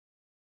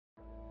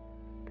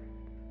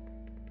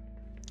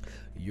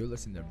You're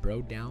listening to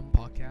Bro Down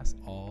Podcast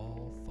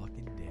all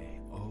fucking day.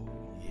 Oh,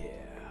 yeah.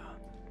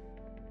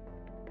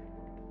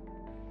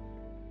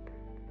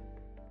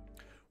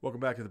 Welcome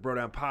back to the Bro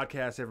Down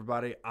Podcast,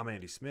 everybody. I'm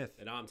Andy Smith.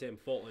 And I'm Tim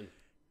Fulton.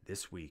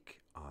 This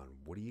week on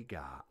What Do You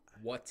Got?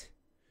 What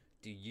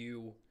do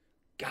you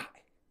got?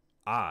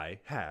 I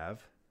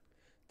have...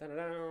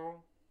 Da-da-da.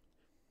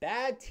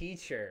 Bad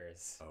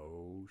teachers.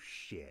 Oh,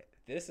 shit.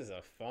 This is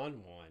a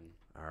fun one.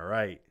 All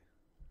right.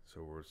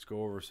 So let's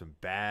go over some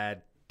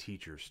bad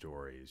teacher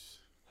stories.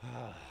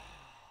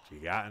 You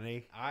got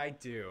any? I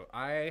do.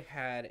 I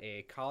had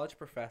a college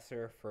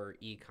professor for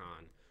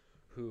econ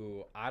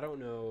who I don't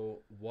know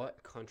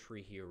what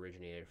country he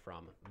originated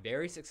from.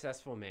 Very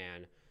successful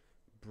man,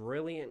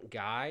 brilliant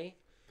guy,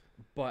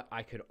 but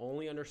I could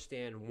only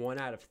understand 1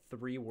 out of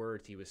 3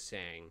 words he was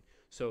saying.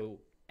 So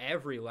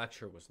every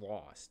lecture was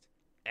lost.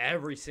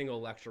 Every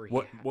single lecture he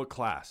had. What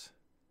class?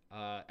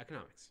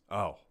 Economics.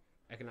 Oh,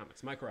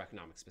 Economics.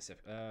 Microeconomics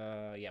specific.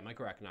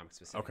 Microeconomics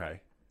specific.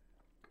 okay.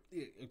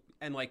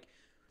 And like,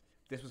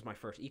 this was my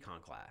first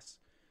econ class.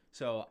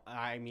 So,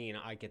 I mean,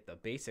 I get the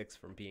basics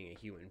from being a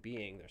human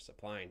being. There's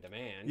supply and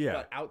demand. Yeah.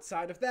 But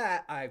outside of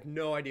that, I have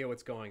no idea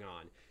what's going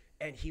on.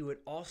 And he would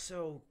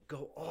also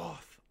go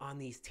off on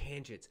these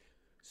tangents.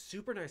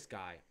 Super nice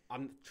guy.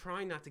 I'm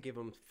trying not to give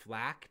him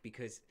flack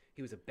because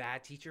he was a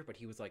bad teacher, but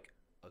he was like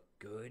a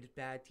good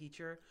bad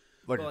teacher.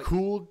 Like But, a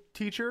cool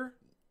teacher?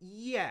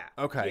 Yeah.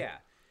 Okay. Yeah.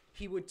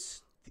 He would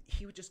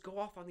just go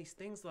off on these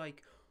things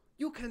like,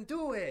 "You can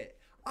do it.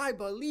 I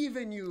believe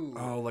in you."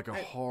 Oh, like a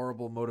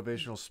horrible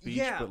motivational speech,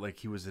 Yeah. but like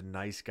he was a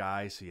nice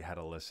guy, so you had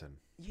to listen.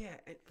 Yeah,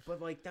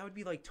 but like that would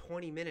be like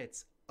 20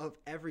 minutes of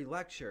every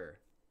lecture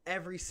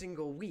every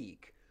single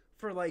week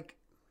for like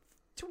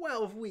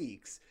 12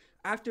 weeks.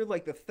 After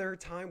like the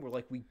third time, we're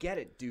like, "We get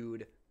it,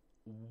 dude.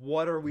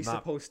 What are we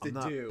supposed to do?"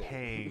 I'm not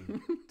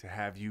paying to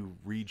have you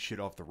read shit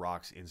off the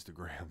Rock's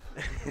Instagram.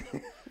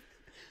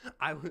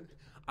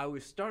 I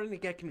was starting to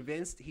get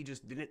convinced he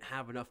just didn't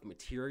have enough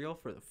material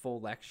for the full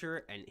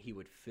lecture and he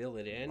would fill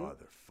it in.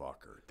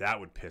 Motherfucker. That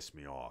would piss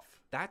me off.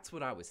 That's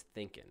what I was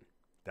thinking.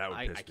 That would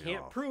piss me off. I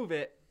can't prove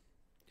it,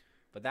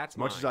 but that's As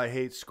much as I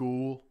hate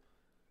school,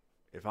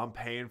 if I'm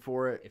paying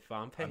for it, If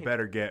I'm paying, I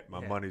better get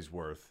my money's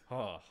worth.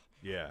 Oh,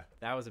 Yeah.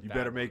 that was a You bad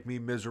better one. make me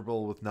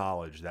miserable with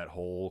knowledge that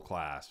whole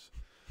class.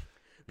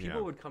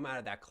 People would come out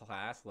of that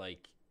class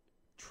like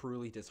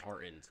truly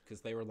disheartened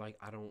because they were like,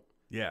 I don't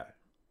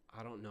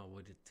know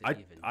what to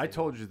even do. I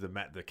told you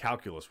the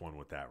calculus one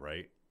with that,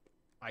 right?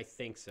 I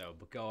think so,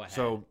 but go ahead.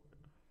 So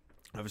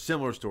I have a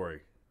similar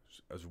story.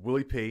 It was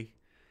Willie P.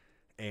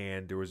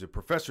 And there was a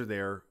professor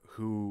there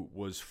who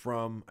was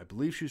from, I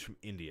believe she was from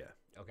India.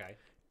 Okay.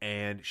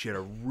 And she had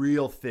a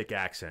real thick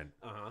accent.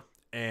 Uh-huh.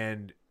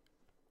 And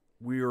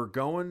we were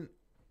going,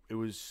 it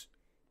was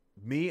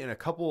me and a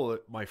couple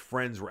of my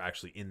friends were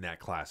actually in that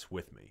class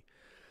with me.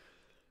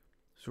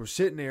 So we're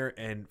sitting there,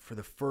 and for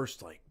the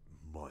first like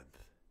month,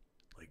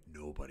 like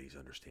nobody's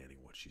understanding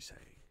what she's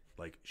saying.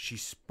 Like she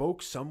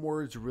spoke some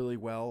words really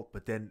well,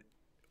 but then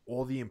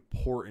all the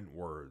important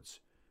words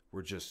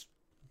were just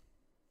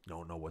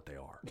don't know what they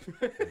are.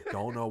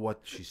 Don't know what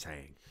she's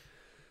saying.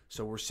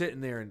 So we're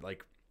sitting there and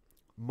like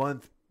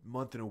month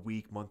and a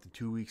week, month and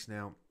 2 weeks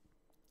now.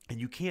 And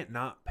you can't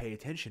not pay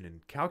attention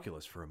in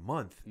calculus for a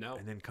month. No.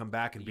 And then come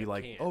back and be You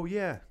like, can't. oh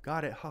yeah,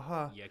 got it.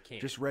 Haha. You can't.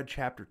 Just read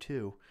chapter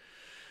 2.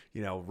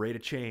 Rate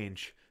of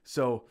change.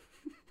 So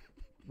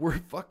we're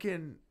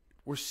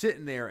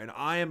sitting there and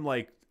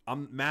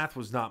math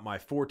was not my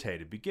forte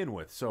to begin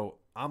with. So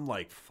I'm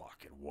like,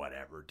 fucking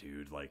whatever,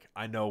 dude. Like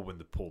I know when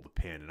to pull the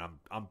pin, and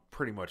I'm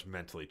pretty much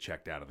mentally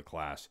checked out of the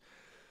class.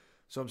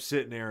 So I'm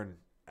sitting there, and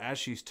as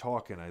she's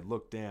talking, I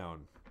look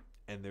down,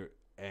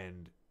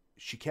 and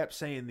she kept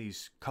saying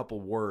these couple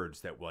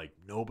words that like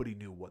nobody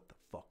knew what the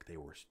fuck they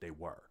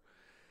were.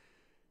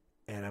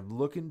 And I'm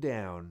looking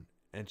down,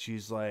 and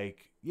she's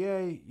like, "Yeah,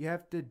 you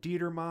have to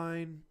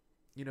determine.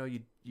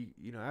 You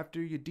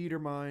after you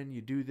determine,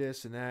 you do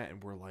this and that."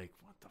 And we're like,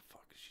 "What the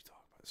fuck is she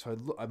talking about?"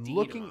 So I'm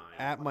looking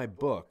at my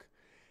book,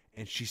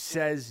 and she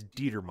says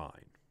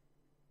determine.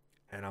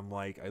 And I'm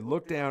like, I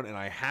look down, and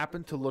I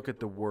happen to look at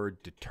the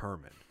word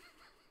determine.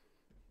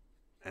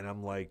 And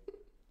I'm like,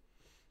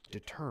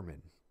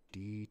 determine.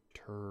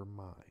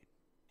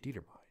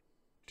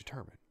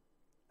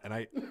 And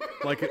I,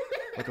 like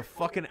a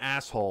fucking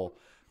asshole,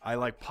 I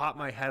like pop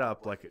my head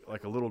up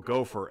like a little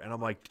gopher, and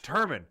I'm like,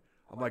 determine.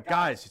 I'm like,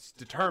 guys, it's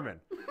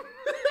determine.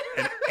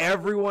 And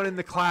everyone in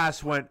the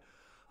class went,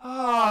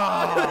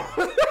 ah,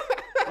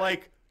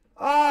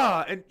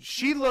 and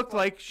she looked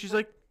like, she's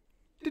like,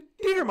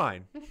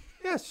 determine.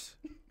 Yes.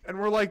 And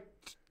we're like,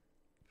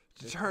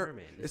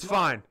 determine. It's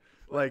fine.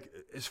 Like,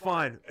 it's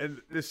fine.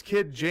 And this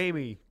kid,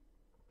 Jamie,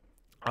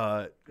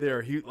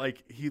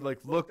 he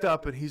looked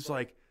up and he's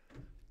like,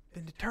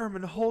 been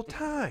determined the whole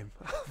time.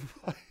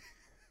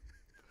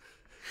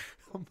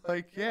 I'm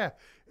like, yeah,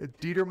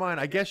 determine.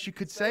 I guess you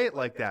could say it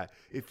like that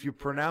if you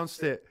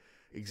pronounced it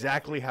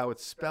exactly how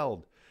it's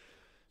spelled.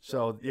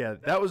 So, yeah,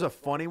 that was a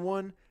funny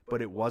one.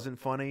 but it wasn't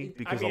funny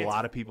because mean, a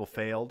lot of people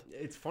failed.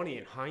 It's funny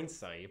in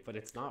hindsight, but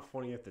it's not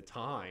funny at the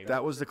time.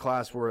 That was the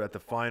class where at the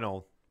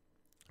final,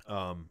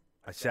 I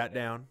sat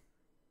down,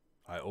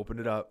 I opened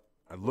it up,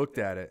 I looked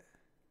at it,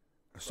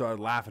 I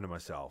started laughing to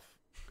myself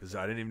because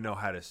I didn't even know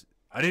how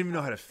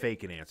to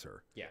fake an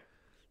answer. Yeah.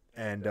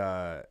 And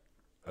I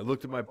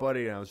looked at my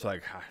buddy and I was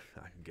like,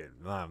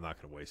 I'm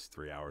not going to waste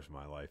 3 hours of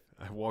my life.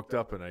 I walked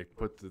up and I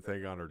put the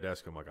thing on her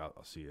desk. I'm like,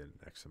 I'll see you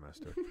next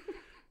semester.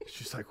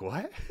 She's like,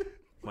 what?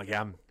 I'm like,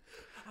 yeah,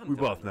 we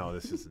both know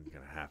this isn't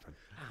going to happen.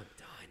 I'm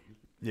done.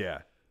 Yeah.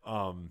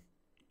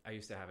 I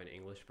used to have an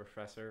English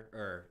professor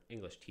or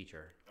English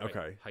teacher.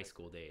 Okay. High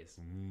school days.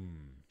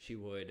 She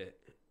would,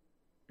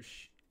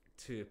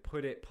 to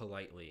put it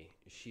politely,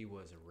 she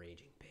was a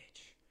raging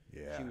bitch.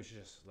 Yeah. She was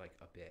just like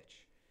a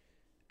bitch.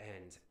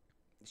 And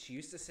she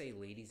used to say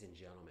ladies and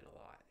gentlemen a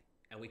lot.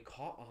 And we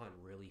caught on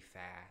really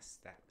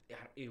fast that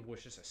it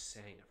was just a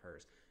saying of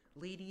hers.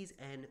 Ladies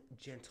and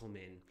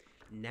gentlemen,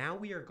 now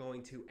we are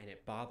going to, and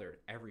it bothered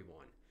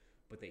everyone,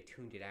 but they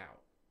tuned it out.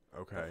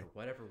 Okay. But for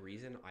whatever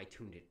reason, I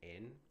tuned it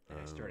in and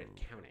I started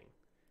counting.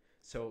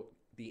 So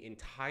the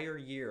entire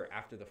year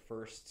after the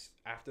first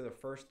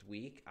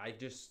week,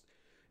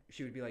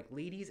 she would be like,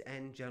 ladies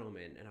and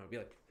gentlemen. And I would be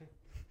like,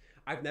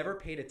 I've never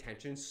paid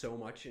attention so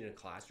much in a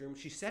classroom.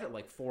 She said it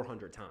like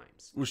 400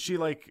 times. Was she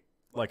like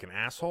an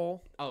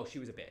asshole? Oh, she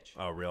was a bitch.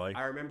 Oh, really?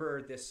 I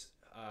remember this.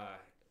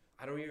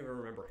 I don't even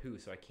remember who,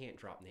 so I can't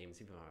drop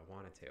names even though I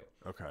wanted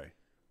to. Okay.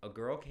 A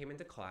girl came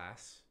into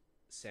class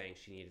saying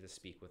she needed to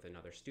speak with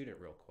another student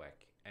real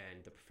quick.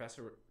 And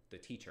the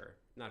teacher,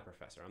 not a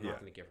professor, I'm not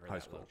going to give her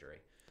that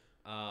luxury,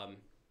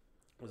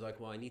 was like,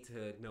 well, I need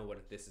to know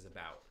what this is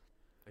about.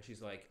 And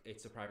she's like,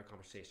 it's a private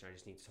conversation. I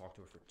just need to talk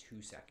to her for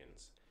 2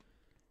 seconds.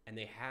 And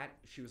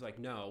she was like,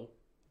 no,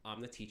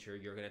 I'm the teacher.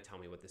 You're going to tell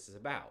me what this is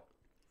about.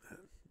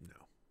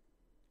 No.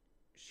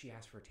 She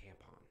asked for a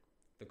tampon.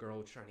 The girl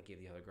was trying to give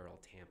the other girl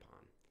a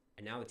tampon.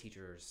 And now the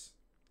teachers,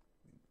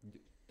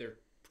 they're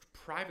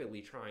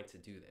privately trying to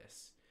do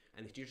this.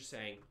 And the teacher's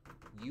saying,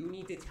 you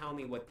need to tell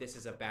me what this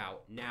is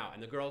about now.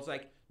 And the girl's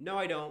like, no,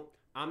 I don't.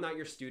 I'm not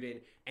your student.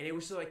 And it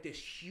was just like this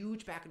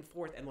huge back and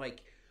forth. And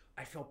like,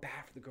 I felt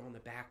bad for the girl in the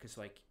back because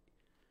like,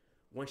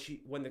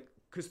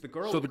 because the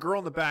girl. So the girl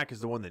in the back is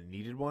the one that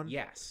needed one?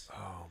 Yes.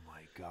 Oh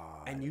my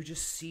God. And you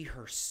just see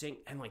her sing.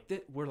 And like,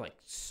 we're like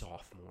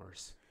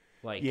sophomores.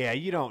 Like, yeah,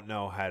 you don't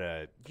know how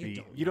to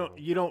be.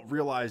 You don't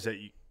realize that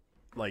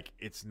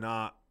it's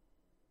not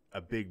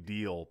a big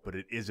deal, but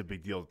it is a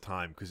big deal at the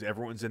time because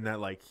everyone's in that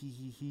like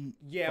he.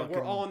 Yeah,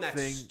 we're all in that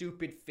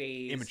stupid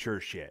phase. Immature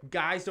shit.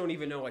 Guys don't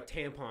even know what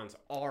tampons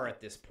are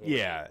at this point.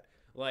 Yeah.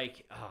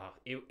 Like,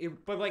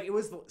 but like it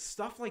was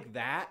stuff like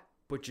that,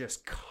 but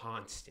just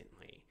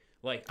constantly.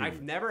 Like, dude.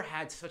 I've never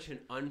had such an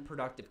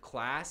unproductive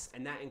class,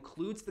 and that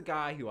includes the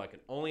guy who I can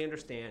only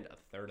understand a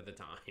third of the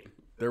time.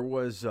 There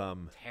was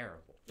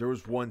terrible. There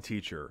was one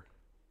teacher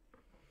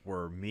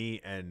where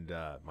me and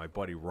my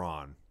buddy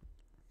Ron,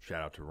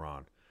 shout out to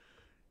Ron,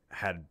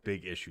 had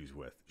big issues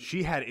with.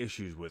 She had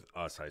issues with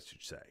us, I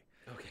should say.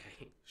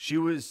 Okay. She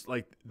was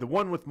like, the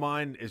one with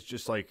mine is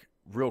just like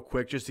real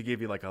quick, just to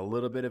give you like a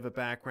little bit of a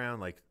background.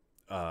 Like,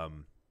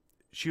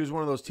 she was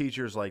one of those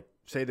teachers, like,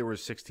 say there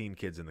was 16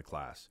 kids in the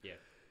class. Yeah.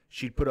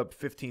 She'd put up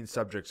 15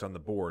 subjects on the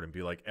board and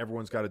be like,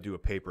 everyone's got to do a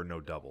paper, no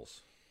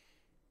doubles.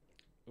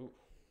 Ooh.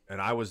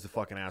 And I was the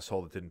fucking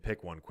asshole that didn't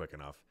pick one quick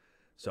enough.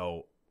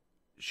 So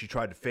she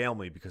tried to fail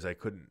me because I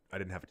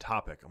didn't have a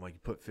topic. I'm like, you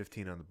put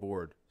 15 on the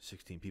board,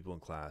 16 people in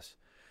class.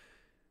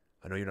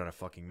 I know you're not a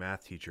fucking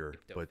math teacher,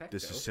 but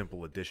this is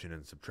simple addition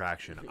and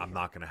subtraction. I'm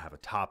not going to have a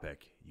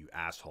topic, you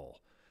asshole.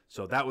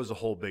 So that was a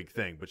whole big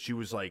thing. But she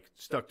was like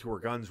stuck to her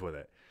guns with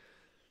it.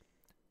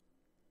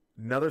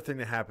 Another thing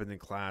that happened in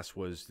class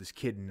was this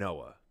kid,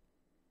 Noah.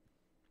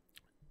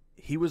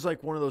 He was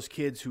like one of those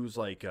kids who's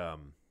like, how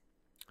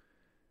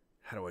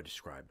do I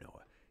describe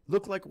Noah?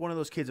 Looked like one of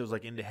those kids that was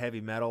like into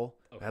heavy metal,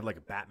 had like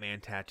a Batman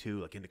tattoo,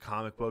 like into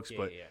comic books.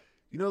 But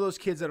you know those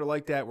kids that are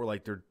like that, where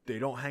like they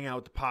don't hang out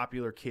with the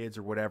popular kids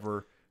or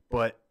whatever,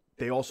 but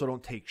they also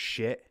don't take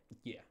shit.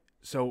 Yeah.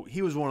 So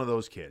he was one of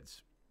those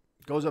kids.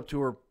 Goes up to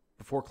her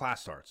before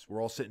class starts.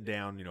 We're all sitting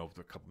down,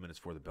 a couple minutes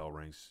before the bell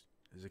rings.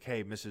 He's like,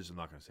 hey, Mrs. I'm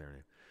not going to say her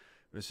name.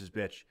 Mrs.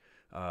 Bitch,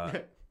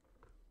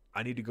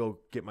 I need to go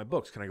get my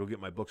books. Can I go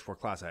get my books for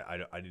class?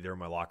 They're in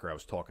my locker. I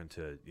was talking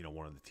to,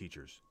 one of the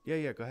teachers.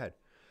 Yeah, go ahead.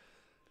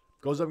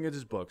 Goes up and gets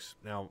his books.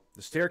 Now,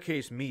 the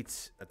staircase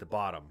meets at the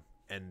bottom,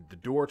 and the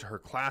door to her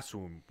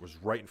classroom was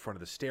right in front of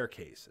the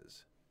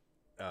staircases,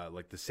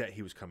 like the set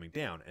he was coming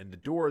down. And the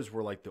doors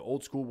were like the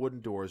old school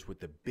wooden doors with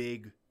the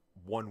big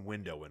one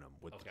window in them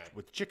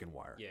with chicken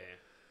wire. Yeah.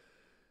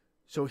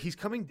 So he's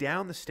coming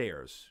down the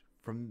stairs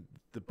from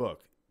the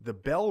book. The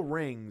bell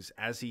rings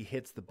as he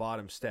hits the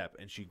bottom step,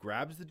 and she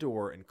grabs the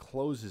door and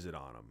closes it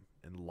on him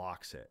and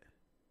locks it.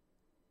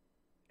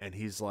 And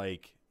he's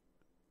like,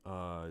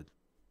 can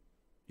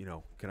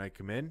I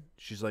come in?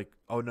 She's like,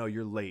 oh, no,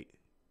 you're late.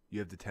 You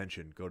have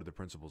detention. Go to the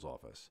principal's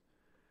office.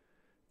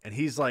 And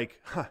he's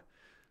like,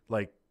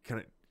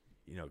 can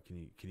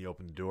you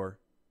open the door?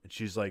 And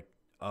she's like,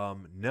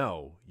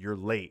 no, you're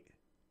late.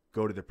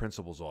 Go to the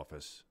principal's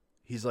office.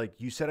 He's like,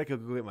 you said I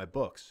could go get my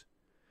books.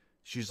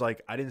 She's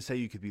like, I didn't say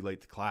you could be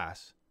late to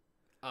class.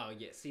 Oh,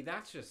 yeah. See,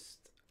 that's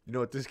just... You know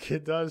what this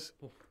kid does?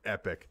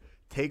 Epic.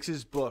 Takes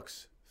his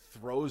books,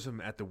 throws them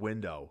at the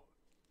window.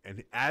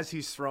 And as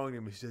he's throwing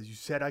them, he says, you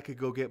said I could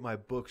go get my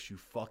books, you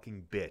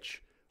fucking bitch.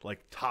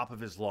 Like, top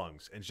of his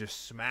lungs. And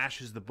just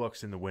smashes the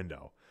books in the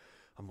window.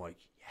 I'm like,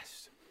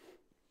 yes.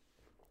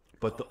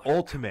 But the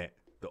ultimate,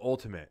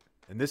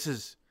 and this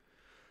is,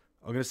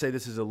 I'm going to say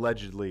this is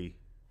allegedly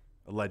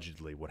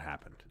what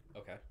happened.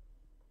 Okay.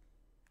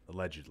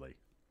 Allegedly.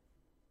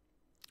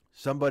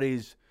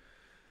 Somebody's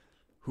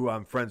who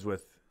I'm friends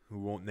with, who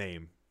won't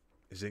name,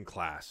 is in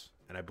class.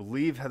 And I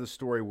believe how the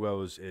story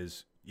goes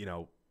is, you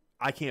know,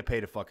 I can't pay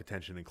to fuck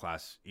attention in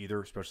class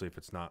either, especially if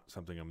it's not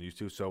something I'm used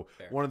to. So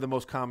Fair. One of the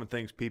most common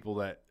things people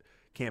that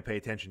can't pay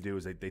attention to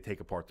is they take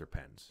apart their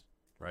pens,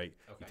 right?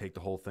 Okay. You take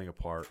the whole thing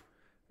apart,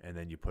 and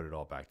then you put it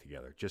all back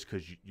together just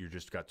because you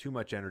just got too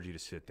much energy to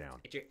sit down.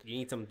 You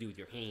need something to do with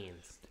your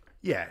hands.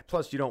 Yeah,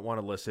 plus you don't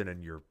want to listen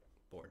and you're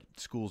Bored.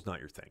 school's not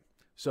your thing.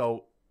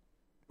 So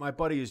my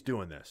buddy is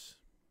doing this.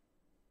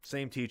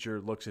 Same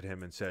teacher looks at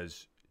him and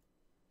says,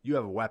 you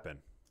have a weapon.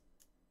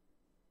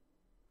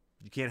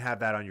 You can't have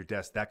that on your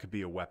desk. That could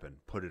be a weapon.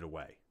 Put it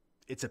away.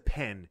 It's a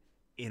pen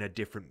in a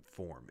different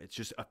form. It's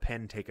just a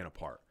pen taken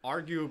apart.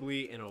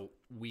 Arguably in a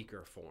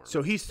weaker form.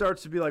 So he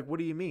starts to be like, what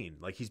do you mean?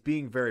 Like, he's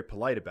being very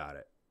polite about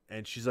it.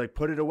 And she's like,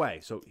 put it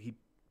away. So he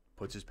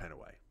puts his pen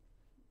away.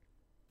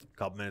 A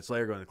couple minutes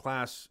later, going to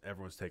class.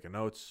 Everyone's taking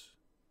notes.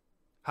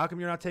 How come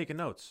you're not taking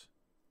notes?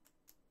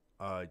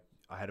 I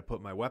had to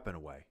put my weapon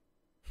away.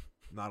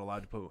 I'm not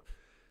allowed to put...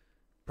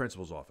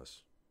 Principal's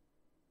office.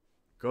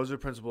 Goes to the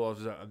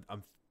principal's office. I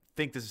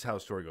think this is how the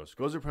story goes.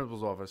 Goes to the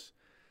principal's office.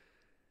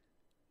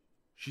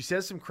 She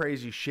says some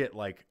crazy shit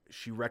like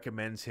she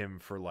recommends him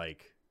for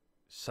like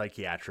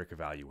psychiatric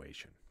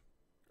evaluation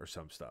or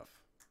some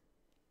stuff.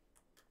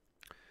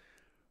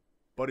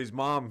 But his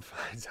mom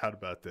finds out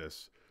about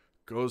this,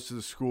 goes to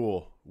the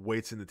school,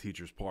 waits in the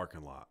teacher's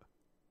parking lot.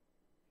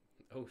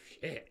 Oh,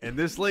 shit. And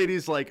this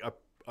lady's like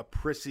a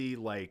prissy,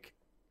 like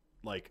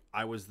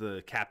I was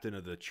the captain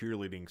of the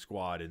cheerleading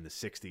squad in the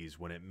 60s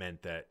when it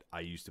meant that I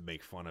used to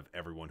make fun of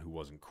everyone who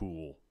wasn't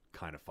cool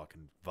kind of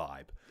fucking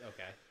vibe.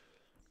 Okay.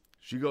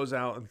 She goes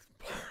out in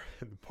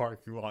the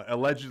parking lot.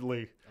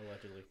 Allegedly.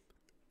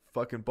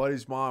 Fucking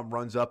Buddy's mom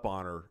runs up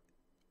on her,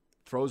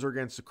 throws her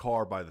against the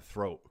car by the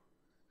throat.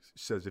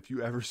 Says, if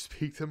you ever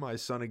speak to my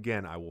son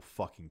again, I will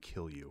fucking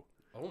kill you.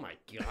 Oh, my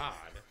God.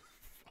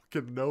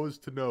 Fucking nose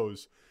to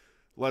nose.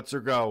 Lets her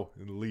go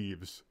and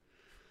leaves.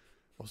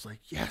 I was like,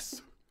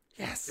 yes.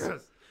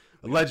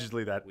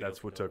 Allegedly,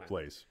 that's what took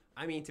place.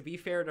 I mean, to be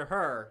fair to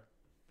her,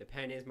 the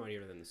pen is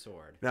mightier than the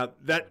sword. Now,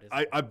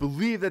 I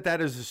believe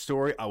that is the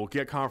story. I will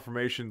get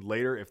confirmation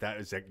later if that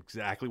is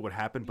exactly what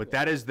happened. But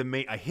that is the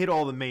main... I hit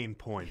all the main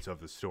points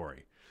of the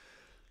story.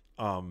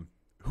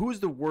 Who is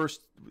the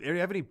worst... Do you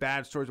have any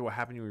bad stories of what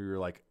happened when you were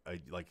like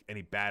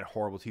any bad,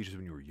 horrible teachers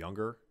when you were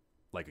younger?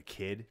 Like a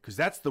kid? Because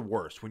that's the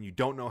worst. When you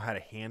don't know how to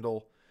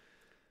handle...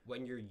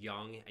 When you're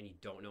young and you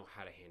don't know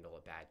how to handle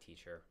a bad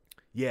teacher.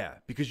 Yeah,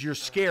 because you're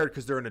scared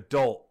because they're an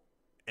adult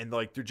and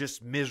like they're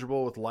just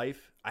miserable with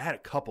life. I had a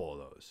couple of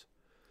those.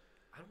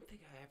 I don't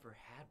think I ever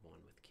had one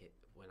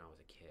when I was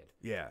a kid.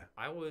 Yeah.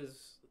 I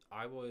was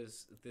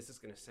this is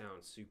going to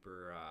sound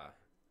super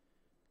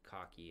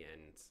cocky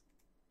and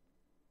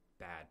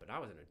bad, but I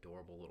was an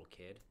adorable little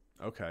kid.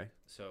 Okay.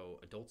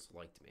 So adults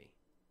liked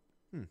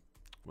me.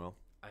 Well,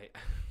 I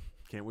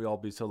can't we all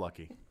be so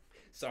lucky?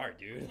 Sorry,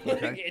 dude.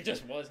 Okay. It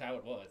just was how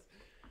it was.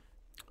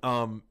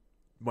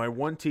 My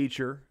one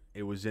teacher,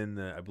 it was in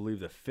I believe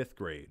the 5th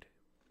grade,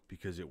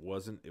 because it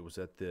was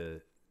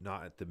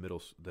not at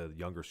the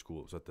younger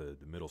school. It was at the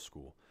middle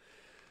school.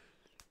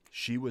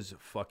 She was a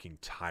fucking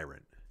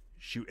tyrant.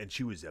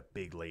 She was a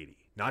big lady,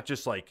 not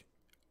just like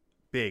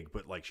big,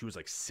 but like she was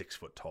like 6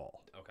 foot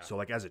tall. Okay. So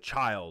like as a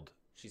child,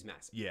 She's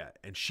massive. yeah.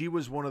 And she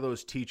was one of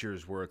those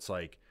teachers where it's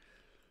like,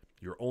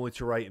 you're only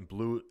to write in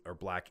blue or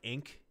black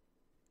ink.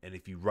 And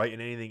if you write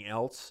in anything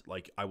else,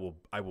 like I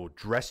will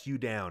dress you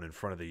down in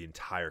front of the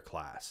entire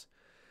class.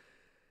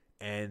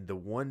 And the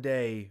one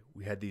day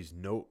we had these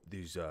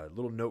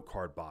little note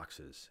card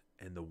boxes,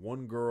 and the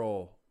one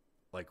girl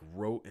like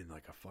wrote in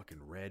like a fucking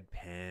red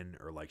pen,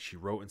 or like she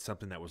wrote in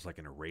something that was like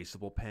an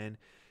erasable pen.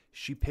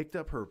 She picked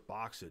up her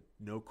box of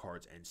note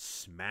cards and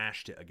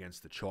smashed it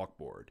against the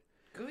chalkboard.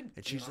 Good.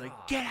 And she's God.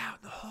 like, "Get out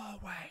in the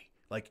hallway!"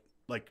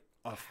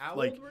 How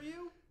like, old were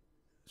you?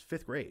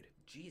 5th grade.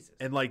 Jesus.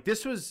 And like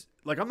this was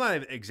like, I'm not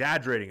even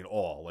exaggerating at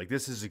all. Like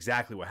this is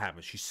exactly what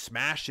happened. She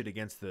smashed it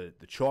against the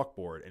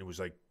chalkboard and was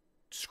like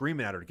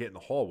screaming at her to get in the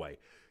hallway.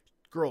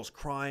 Girls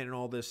crying and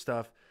all this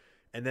stuff.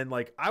 And then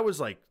like I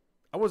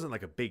wasn't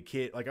like a big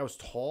kid. Like I was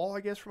tall, I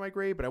guess, for my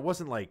grade, but I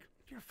wasn't like,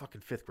 you're a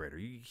fucking 5th grader.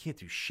 You can't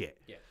do shit.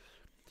 Yeah.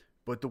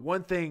 But the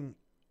one thing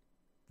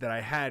that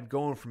I had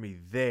going for me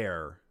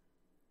there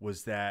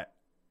was that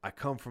I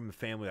come from the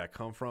family I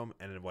come from,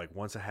 and like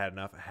once I had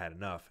enough, I had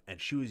enough. And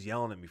she was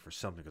yelling at me for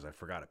something because I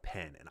forgot a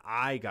pen, and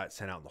I got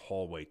sent out in the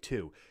hallway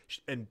too.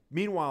 And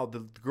meanwhile, the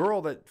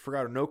girl that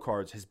forgot her note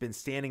cards has been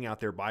standing out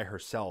there by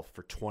herself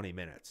for 20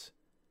 minutes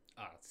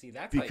See,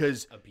 that's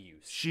because like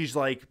abuse. she's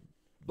like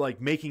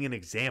making an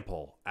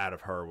example out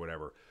of her or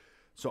whatever.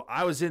 So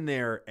I was in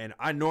there, and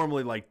I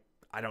normally like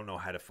I don't know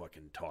how to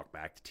fucking talk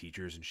back to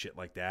teachers and shit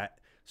like that.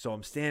 So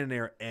I'm standing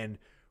there, and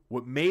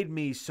what made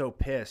me so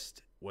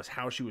pissed was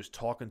how she was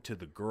talking to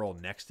the girl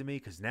next to me,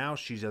 because now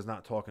she does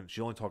not talking.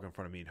 She only talking in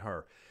front of me and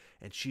her,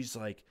 and she's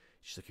like,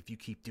 if you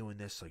keep doing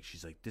this, like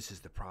she's like, this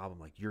is the problem.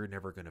 Like you're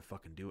never gonna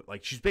fucking do it.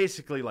 Like she's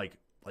basically like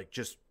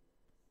just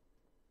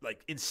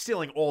like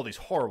instilling all these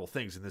horrible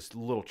things in this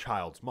little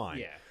child's mind.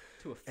 Yeah,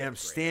 to a fifth And I'm grader.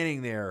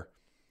 standing there,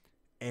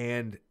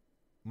 and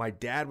my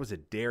dad was a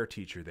DARE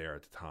teacher there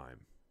at the time.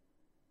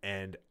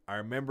 And I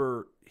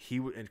remember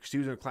because he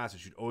was in a class,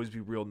 and she'd always be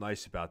real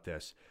nice about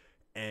this.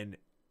 And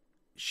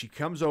she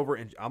comes over,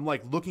 and I'm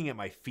like looking at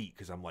my feet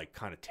because I'm like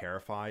kind of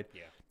terrified.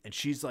 Yeah. And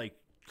she's like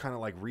kind of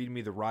like reading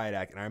me the riot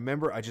act. And I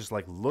remember I just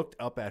like looked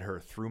up at her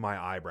through my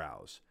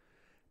eyebrows.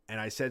 And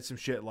I said some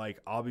shit like,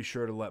 I'll be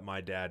sure to let my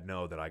dad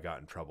know that I got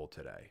in trouble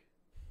today.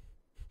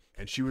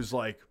 And she was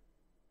like,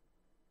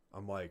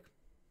 I'm like,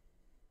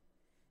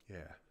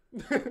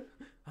 yeah.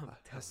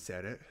 I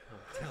said it.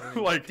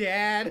 Like,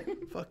 Dad,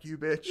 Fuck you,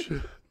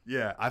 bitch.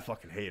 Yeah, I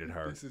fucking hated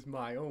her. this is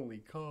my only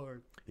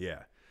card.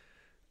 Yeah.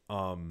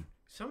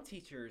 Some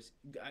teachers,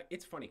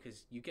 it's funny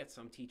because you get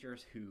some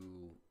teachers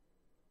who,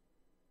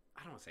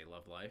 I don't want to say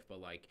love life,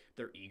 but like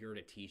they're eager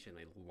to teach and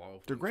they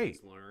love They're when great.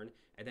 kids learn.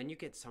 And then you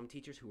get some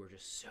teachers who are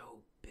just so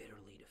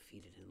bitterly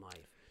defeated in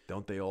life.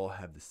 Don't they all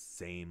have the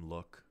same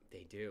look?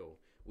 They do.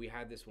 We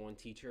had this one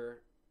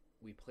teacher,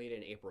 we played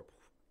an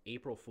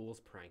April Fool's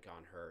prank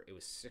on her. It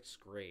was 6th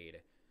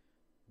grade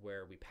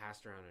where we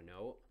passed around a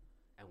note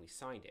and we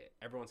signed it.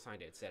 Everyone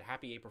signed it. It said,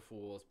 Happy April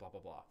Fool's, blah, blah,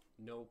 blah.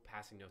 No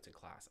passing notes in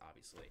class,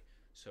 obviously.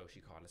 So she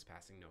caught us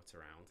passing notes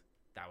around.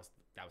 That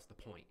was the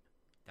point.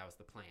 That was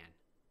the plan.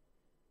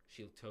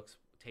 She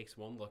takes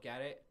one look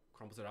at it,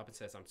 crumbles it up, and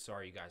says, I'm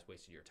sorry you guys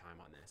wasted your time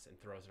on this, and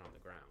throws it on the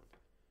ground.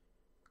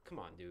 Come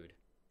on, dude.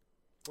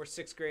 We're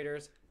 6th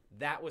graders.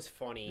 That was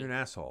funny. You're an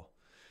asshole.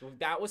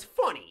 That was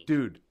funny.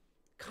 Dude,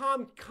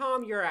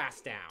 Calm your ass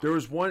down. there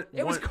was one...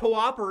 It was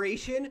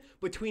cooperation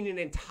between an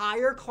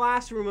entire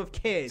classroom of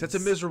kids. That's a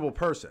miserable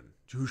person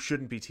who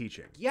shouldn't be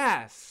teaching.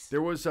 Yes.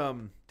 There was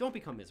Don't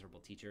become miserable,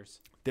 teachers.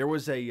 a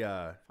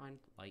Find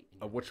light in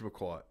your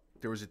whatchamacallit.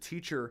 There was a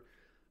teacher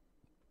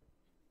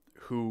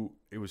who,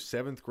 it was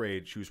 7th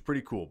grade. She was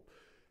pretty cool.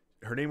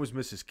 Her name was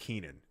Mrs.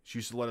 Keenan. She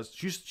used to let us.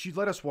 She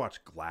let us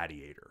watch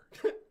Gladiator.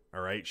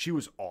 All right, she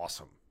was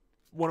awesome.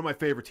 One of my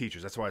favorite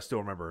teachers. That's why I still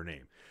remember her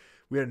name.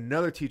 We had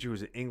another teacher who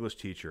was an English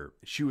teacher.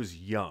 She was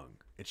young,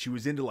 and she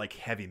was into like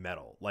heavy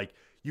metal. Like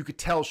you could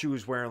tell she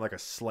was wearing like a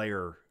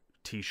Slayer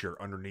t-shirt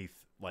underneath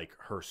like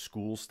her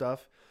school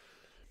stuff.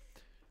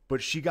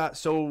 But she got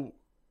so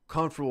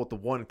comfortable with the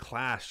one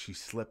class, she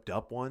slipped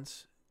up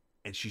once,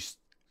 and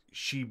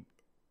she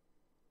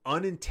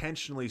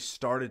unintentionally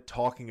started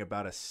talking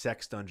about a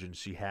sex dungeon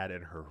she had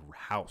in her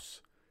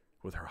house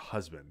with her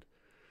husband.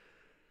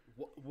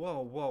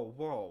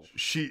 Whoa.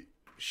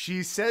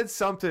 She said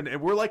something,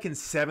 and we're like in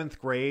 7th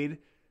grade,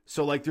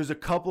 so like there's a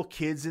couple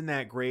kids in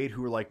that grade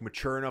who are like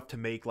mature enough to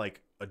make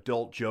like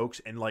adult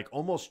jokes and like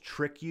almost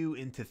trick you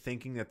into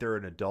thinking that they're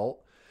an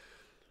adult.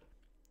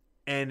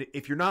 And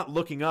if you're not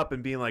looking up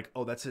and being like,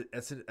 oh, that's a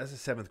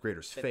 7th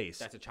grader's face,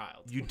 That's a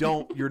child.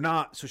 you're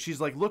not. So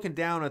she's like looking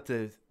down at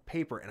the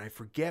paper, and I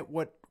forget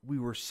what we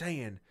were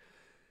saying,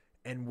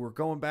 and we're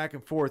going back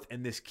and forth,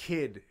 and this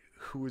kid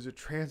who was a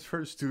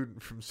transfer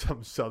student from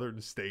some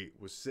southern state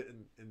was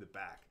sitting in the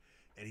back,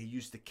 and he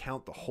used to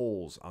count the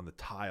holes on the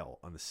tile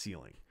on the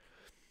ceiling.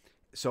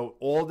 So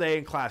all day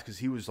in class, because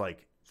he was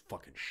like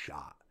fucking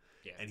shot,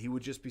 Yeah. and he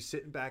would just be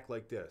sitting back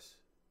like this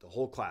the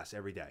whole class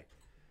every day.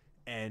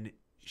 And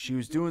she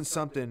was doing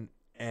something,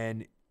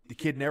 and the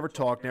kid never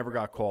talked, never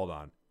got called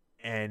on.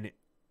 And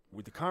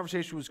with the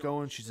conversation was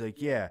going, she's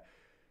like, yeah.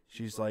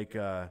 She's like,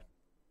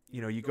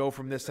 you know, you go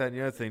from this, that, and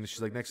the other thing.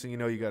 She's like, next thing you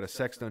know, you got a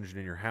sex dungeon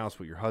in your house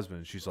with your husband.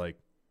 And she's like,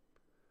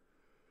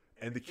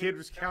 and the kid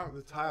was counting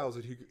the tiles,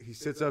 and he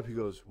sits up, he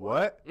goes,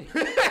 what? She's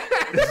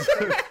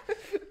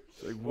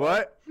like,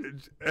 what?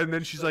 And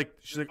then she's like,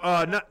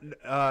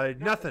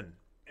 nothing.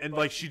 And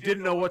like, she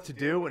didn't know what to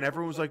do, and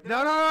everyone was like,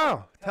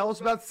 no. Tell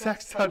us about the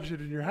sex dungeon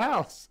in your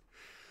house.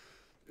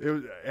 It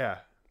was, yeah.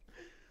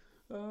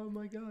 Oh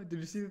my God. Did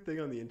you see the thing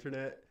on the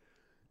internet?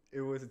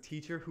 It was a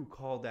teacher who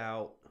called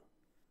out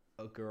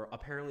a girl.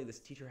 Apparently this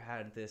teacher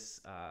had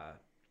this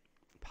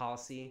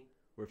policy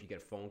where if you get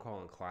a phone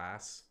call in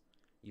class,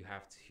 you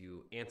have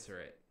to answer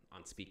it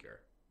on speaker.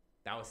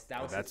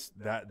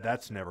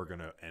 That's never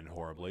gonna end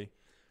horribly.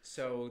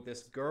 So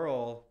this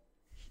girl,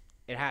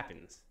 it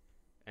happens.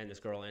 And this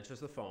girl answers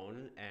the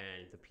phone,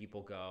 and the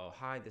people go,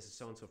 hi, this is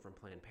so-and-so from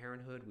Planned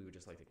Parenthood. We would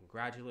just like to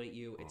congratulate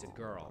you. It's a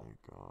girl. Oh,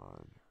 my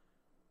God.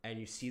 And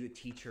you see the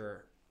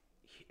teacher,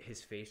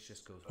 his face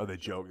just goes. Oh, they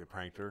joke, they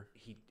pranked her.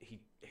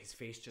 His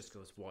face just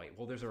goes white.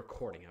 Well, there's a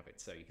recording of it,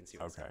 so you can see.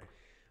 What's Okay.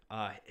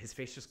 His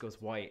face just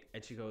goes white,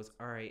 and she goes,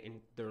 "All right," and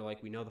they're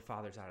like, "We know the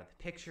father's out of the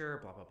picture."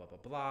 Blah blah blah blah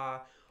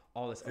blah.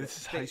 All this. This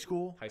is high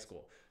school. High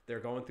school. They're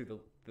going through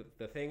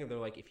the thing, and they're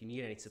like, "If you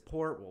need any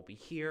support, we'll be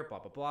here." Blah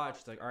blah blah. And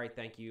she's like, "All right,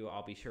 thank you.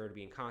 I'll be sure to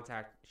be in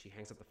contact." She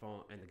hangs up the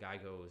phone, and the guy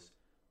goes,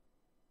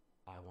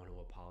 "I want to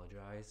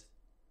apologize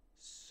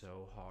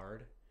so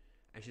hard."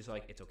 And she's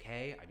like, "It's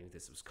okay. I knew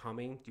this was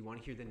coming. Do you want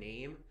to hear the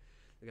name?"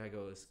 The guy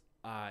goes,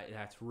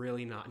 "That's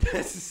really not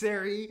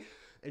necessary."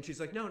 And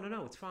she's like, no,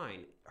 it's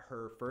fine.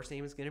 Her first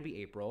name is going to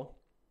be April,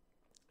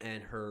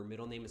 and her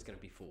middle name is going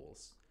to be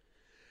Fools.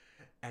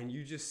 And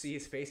you just see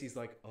his face. He's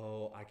like,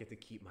 "Oh, I get to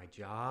keep my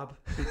job."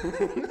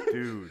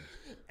 Dude.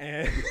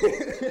 And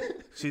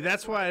See,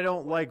 that's why I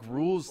don't like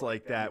rules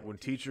like that when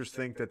teachers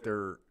think that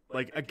they're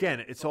like, again,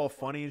 it's all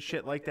funny and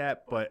shit like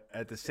that, but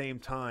at the same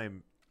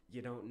time,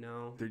 you don't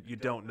know. you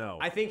don't know.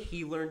 I think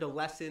he learned a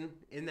lesson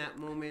in that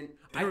moment.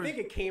 I think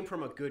it came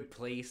from a good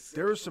place.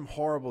 There were some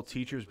horrible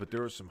teachers, but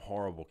there were some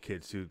horrible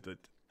kids too.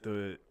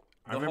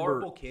 I remember,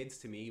 horrible kids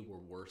to me were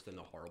worse than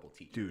the horrible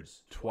teachers. dude,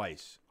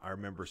 twice. I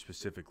remember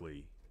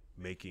specifically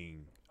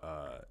making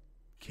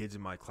kids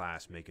in my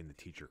class making the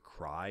teacher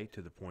cry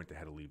to the point they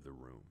had to leave the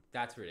room.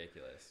 That's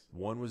ridiculous.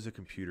 One was a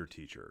computer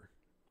teacher,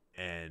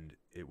 and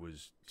it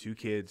was two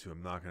kids who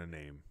I'm not going to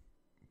name,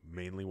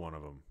 mainly one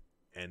of them.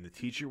 And the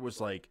teacher was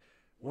like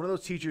one of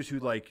those teachers who,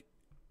 like,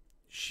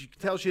 she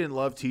could tell she didn't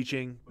love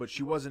teaching, but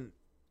she wasn't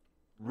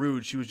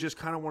rude. She was just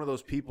kind of one of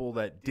those people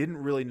that didn't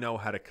really know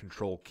how to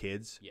control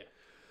kids. Yeah.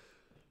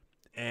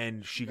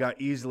 And she got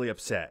easily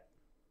upset.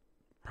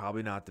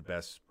 Probably not the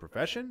best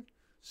profession.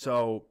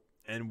 So,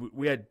 and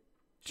we had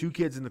two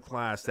kids in the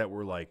class that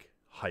were like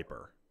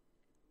hyper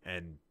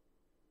and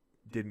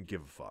didn't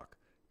give a fuck.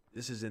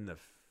 This is in the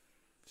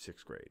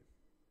sixth grade.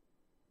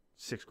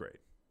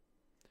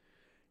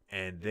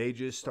 And they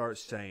just start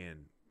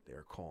saying,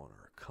 they're calling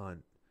her a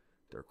cunt.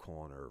 They're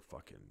calling her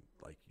fucking,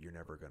 like, you're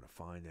never going to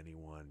find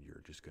anyone.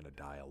 You're just going to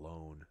die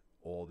alone.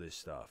 All this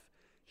stuff.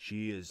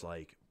 She is,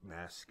 like,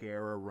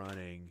 mascara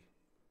running.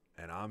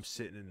 And I'm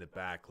sitting in the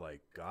back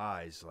like,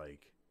 guys,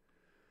 like,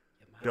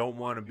 don't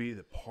want to be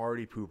the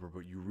party pooper,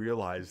 but you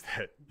realize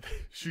that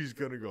she's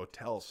going to go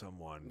tell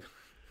someone.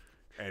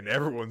 And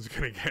everyone's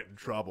going to get in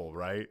trouble,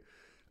 right?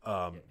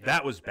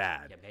 That was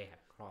bad. Yeah, they have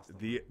crossed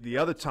the The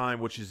other time,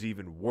 which is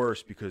even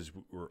worse because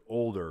we're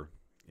older,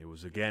 it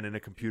was again in a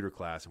computer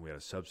class, and we had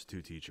a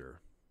substitute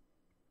teacher.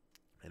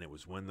 And it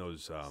was when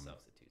those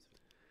substitutes.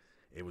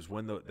 it was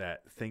when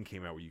that thing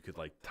came out where you could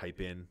like type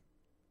in,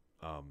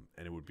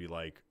 and it would be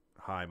like,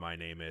 "Hi, my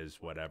name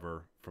is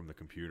whatever" from the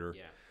computer.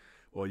 Yeah.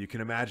 Well, you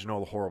can imagine all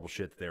the horrible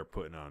shit that they were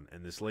putting on.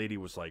 And this lady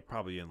was like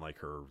probably in like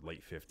her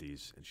late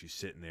 50s, and she's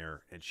sitting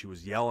there and she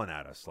was yelling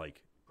at us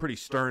like pretty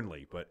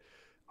sternly, but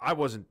I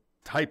wasn't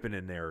typing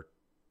in there.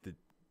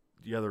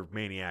 The other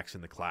maniacs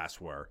in the class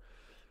were.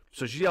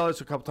 So she yelled at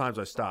us a couple times.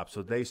 I stopped.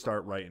 So they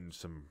start writing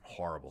some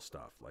horrible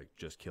stuff like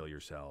 "just kill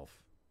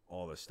yourself,"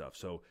 all this stuff.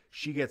 So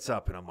she gets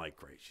up and I'm like,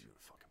 great, she's gonna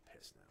fucking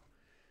piss now.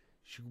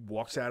 She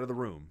walks out of the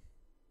room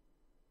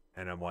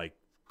and I'm like,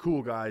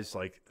 cool guys,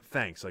 like,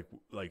 thanks. Like,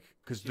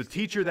 because the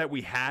teacher that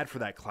we had for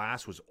that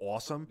class was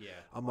awesome. Yeah.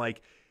 I'm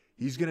like,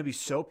 he's going to be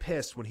so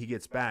pissed when he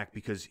gets back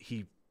because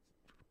he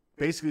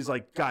basically is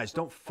like, guys,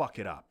 don't fuck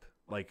it up.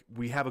 Like,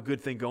 we have a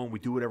good thing going. We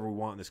do whatever we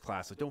want in this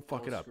class. Like, don't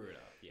fuck it up. Screw it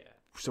up. Yeah.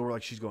 So we're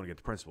like, she's going to get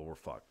the principal. We're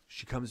fucked.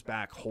 She comes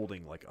back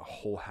holding like a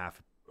whole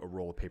half a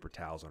roll of paper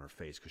towels on her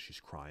face because she's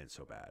crying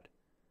so bad.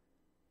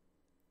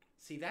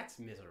 See, that's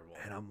miserable.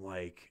 And I'm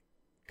like,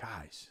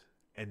 guys.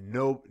 And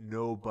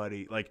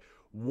nobody, like,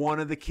 one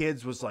of the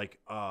kids was like,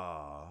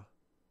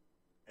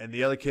 and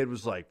the other kid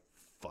was like,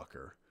 fuck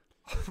her.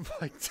 I'm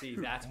like, See,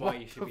 dude, that's why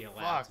what you should the be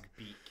allowed to fuck?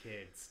 beat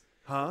kids.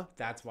 Huh?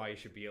 That's why you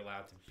should be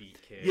allowed to beat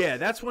kids. Yeah,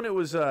 that's when it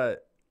was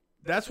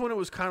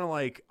kind of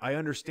like, I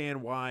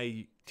understand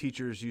why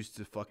teachers used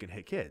to fucking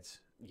hit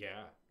kids.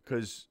 Yeah.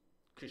 Because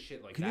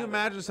Shit like can that you would-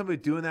 imagine somebody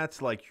doing that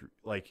to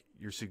like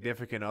your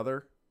significant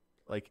other,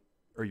 like,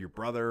 or your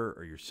brother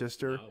or your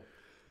sister? No,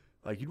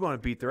 Like, you'd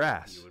want to beat their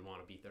ass. you would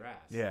want to beat their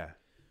ass. Yeah.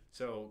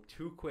 So,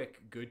 two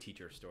quick good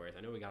teacher stories.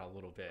 I know we got a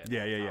little bit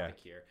Yeah, off yeah, topic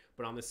here,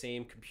 but on the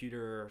same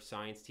computer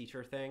science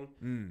teacher thing,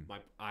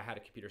 I had a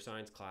computer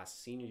science class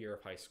senior year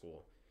of high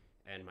school,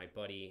 and my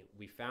buddy,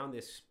 we found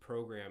this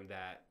program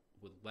that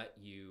would let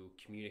you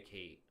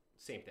communicate.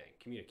 Same thing,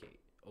 communicate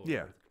over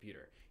Yeah. the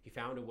computer. He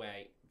found a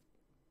way.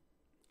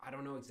 I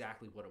don't know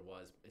exactly what it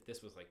was.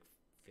 This was like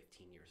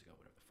 15 years ago,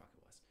 whatever the fuck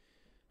it was,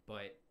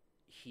 but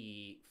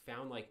he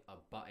found like a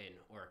button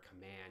or a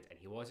command, and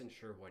he wasn't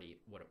sure what it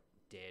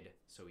did,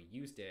 so he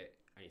used it,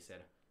 and he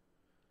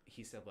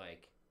said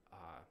like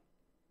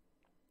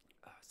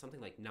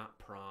something like "not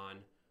prawn,"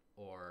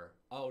 or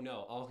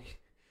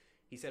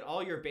he said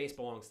all your base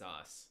belongs to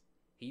us.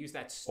 He used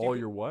that stupid All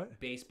your what?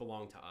 base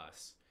belong to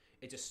us.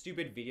 It's a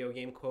stupid video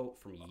game quote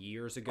from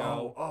years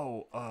ago.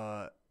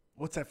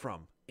 What's that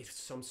from? It's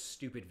some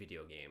stupid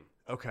video game.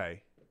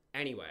 Okay.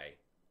 Anyway,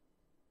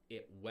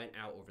 it went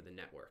out over the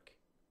network.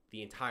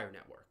 the entire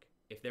network.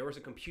 If there was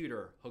a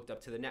computer hooked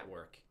up to the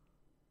network,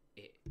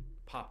 it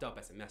popped up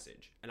as a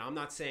message. And I'm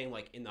not saying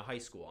like in the high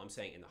school. I'm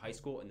saying in the high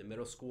school, in the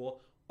middle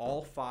school,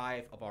 all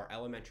 5 of our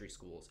elementary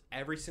schools,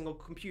 every single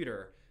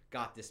computer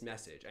got this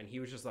message. And he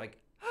was just like,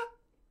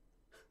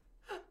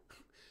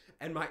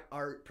 and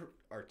our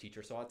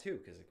teacher saw it too,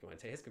 because he went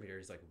to his computer.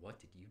 He's like, what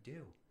did you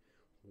do?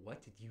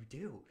 What did you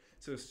do?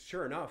 So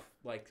sure enough,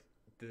 like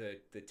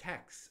the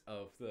techs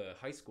of the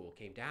high school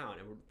came down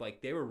and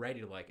like they were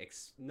ready to like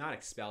not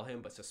expel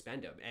him but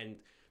suspend him. And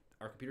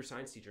our computer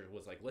science teacher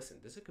was like, listen,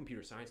 this is a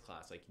computer science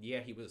class. Like, yeah,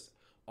 he was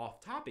off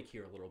topic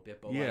here a little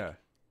bit, but like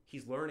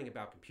he's learning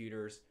about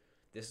computers.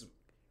 He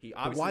obviously.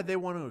 But why'd they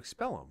want to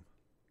expel him?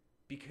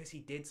 Because he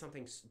did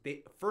something.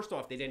 First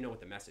off, they didn't know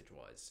what the message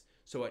was,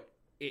 so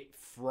it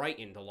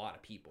frightened a lot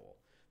of people.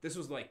 This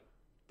was like,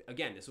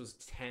 again, this was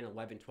 10,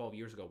 11, 12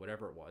 years ago,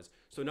 whatever it was.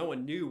 So no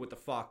one knew what the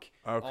fuck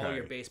all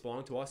your base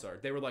belonged to us are.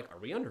 They were like, are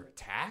we under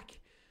attack?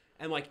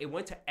 And like, it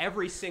went to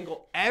every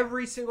single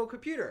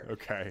computer.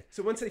 Okay.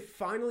 So once they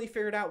finally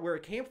figured out where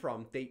it came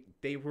from,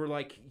 they were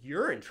like,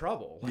 you're in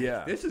trouble. Like,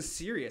 yeah. This is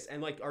serious.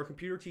 And like, our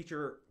computer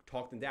teacher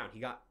talked them down. He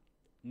got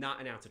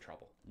not an ounce of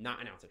trouble. Not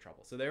an ounce of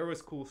trouble. So there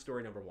was cool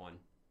story number 1.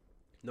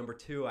 Number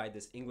 2, I had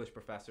this English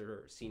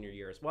professor senior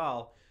year as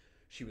well.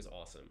 She was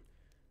awesome.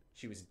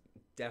 She was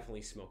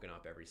definitely smoking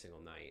up every single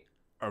night.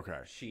 Okay.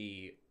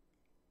 She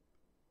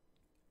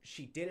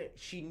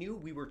knew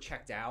we were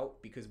checked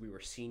out because we were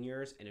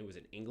seniors and it was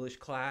an English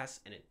class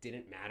and it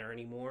didn't matter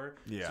anymore.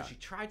 Yeah. So she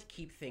tried to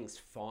keep things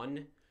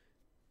fun,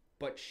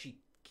 but she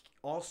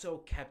also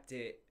kept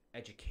it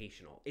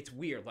educational. It's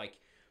weird. Like,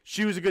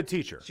 she was a good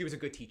teacher. She was a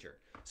good teacher.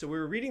 So we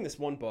were reading this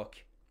one book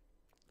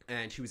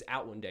and she was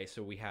out one day.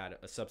 So we had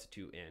a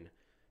substitute in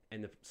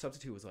and the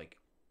substitute was like,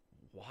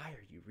 why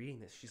are you reading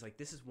this? She's like,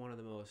 this is one of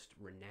the most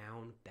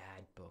renowned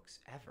bad books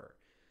ever.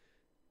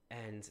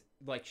 And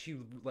like, she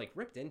like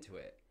ripped into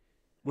it.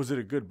 Was it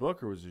a good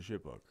book or was it a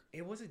shit book?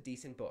 It was a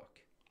decent book.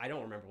 I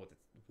don't remember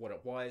what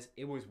it was.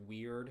 It was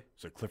weird.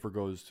 So Clifford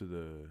goes to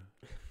the...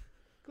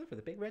 Clifford,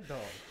 the big red dog.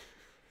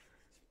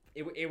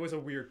 It was a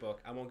weird book.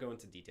 I won't go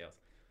into details.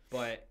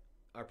 But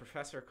our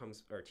professor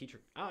comes, or teacher,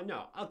 oh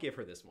no, I'll give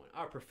her this one.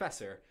 Our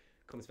professor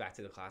comes back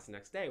to the class the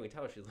next day. We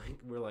tell her,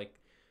 we're like,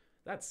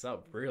 that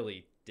sub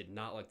really did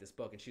not like this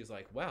book. And she's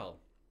like, well,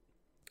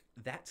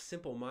 that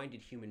simple-minded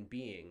human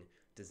being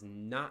does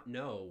not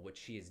know what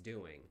she is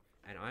doing.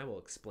 And I will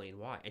explain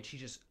why. And she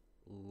just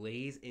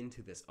lays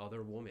into this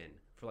other woman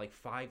for like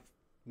 5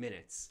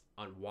 minutes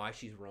on why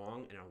she's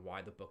wrong and on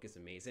why the book is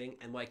amazing.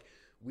 And like,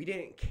 we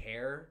didn't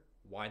care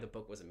why the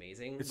book was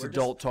amazing. It's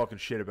adult talking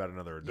shit about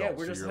another adult. Yeah,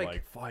 we're just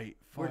like fight.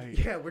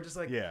 We're just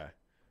like, yeah.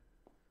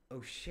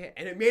 Oh shit.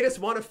 And it made us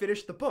want to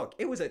finish the book.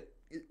 It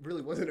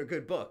really wasn't a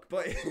good book,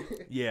 but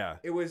yeah,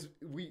 it was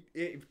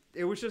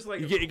just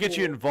like it gets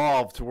you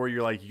involved to where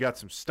you're like, you got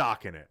some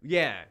stock in it.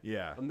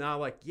 Yeah. I'm now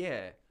like,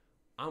 yeah,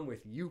 I'm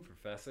with you,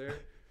 professor,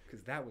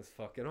 because that was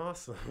fucking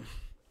awesome.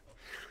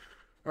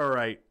 All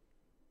right,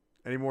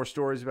 any more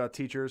stories about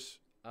teachers?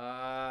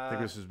 I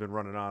think this has been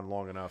running on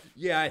long enough.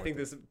 Yeah, I think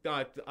this.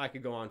 I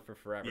could go on for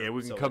forever. Yeah,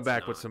 we can come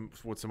back with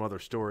some other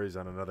stories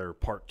on another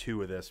part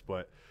 2 of this,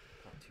 but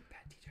part 2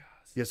 bad teachers.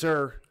 Yes,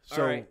 sir.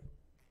 So, all right.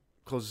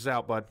 Close us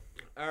out, bud.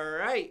 All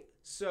right.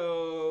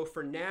 So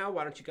for now,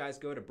 why don't you guys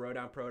go to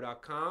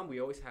brodownpro.com?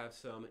 We always have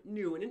some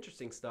new and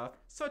interesting stuff,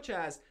 such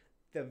as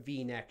the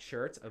V-neck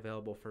shirts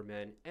available for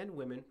men and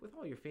women with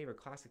all your favorite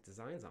classic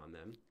designs on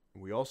them.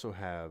 We also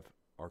have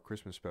our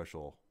Christmas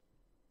special.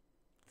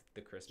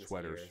 The Christmas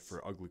sweaters ears.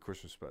 For ugly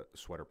Christmas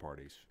sweater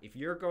parties. If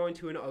you're going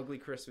to an ugly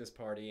Christmas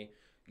party,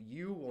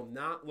 you will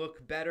not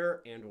look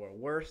better and or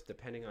worse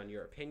depending on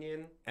your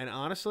opinion. And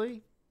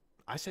honestly,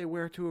 I say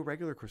wear it to a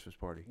regular Christmas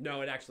party.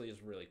 No, it actually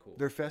is really cool.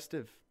 They're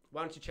festive.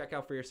 Why don't you check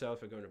out for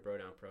yourself by going to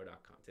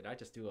brodownpro.com. Did I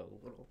just do a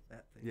little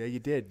that thing? Yeah, you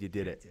did. You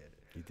did it.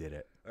 You did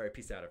it. All right,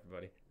 peace out,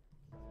 everybody.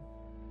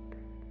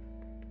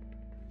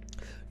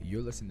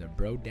 You're listening to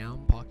Bro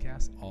Down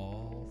Podcast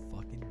all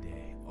fucking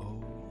day.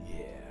 Oh,